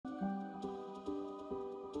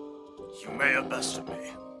You may have bested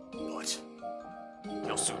me, but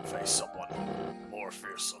you'll soon face someone more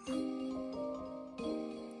fearsome.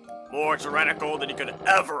 More tyrannical than you could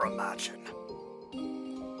ever imagine.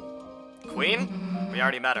 Queen? We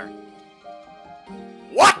already met her.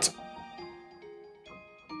 What?!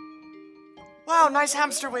 Wow, nice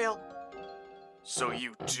hamster wheel. So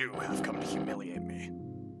you too have come to humiliate me.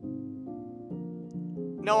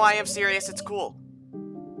 No, I am serious, it's cool.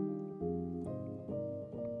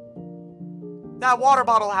 That water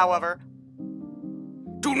bottle, however.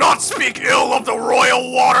 Do not speak ill of the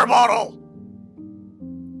royal water bottle!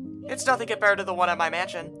 It's nothing compared to the one at my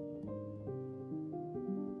mansion.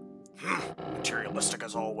 Materialistic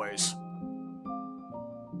as always.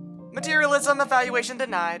 Materialism evaluation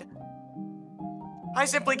denied. I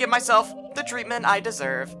simply give myself the treatment I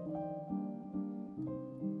deserve.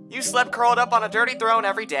 You slept curled up on a dirty throne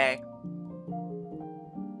every day.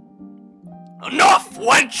 Enough,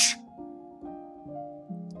 wench!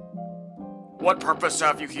 What purpose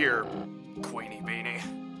have you here, Queenie Beanie?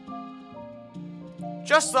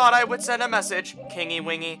 Just thought I would send a message, Kingy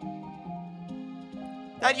Wingy.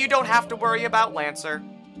 That you don't have to worry about Lancer.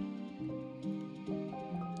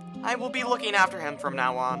 I will be looking after him from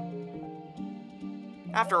now on.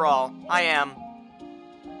 After all, I am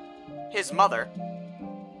his mother.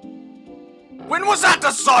 When was that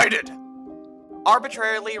decided?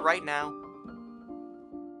 Arbitrarily right now.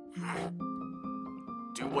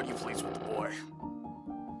 Do what you please with the boy.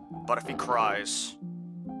 But if he cries,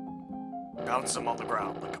 bounce him on the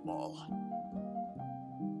ground like a ball.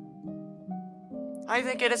 I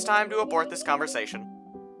think it is time to abort this conversation.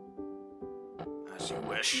 As you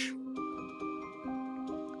wish.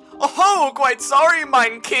 Oh, quite sorry,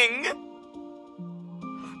 mine king.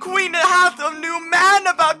 Queen hath a new man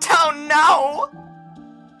about town now.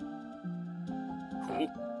 Who?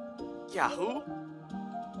 Yeah, who?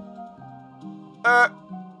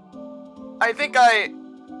 I think I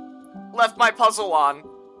left my puzzle on.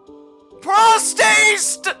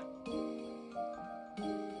 Prostaste!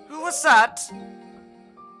 Who was that?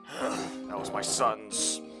 That was my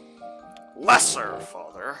son's lesser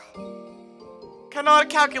father. Cannot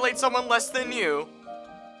calculate someone less than you.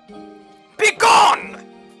 Be gone!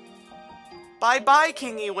 Bye-bye,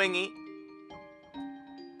 Kingy Wingy.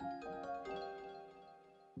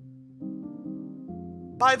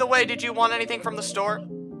 By the way, did you want anything from the store?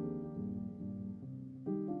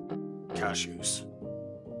 Cashews.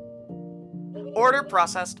 Order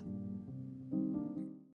processed.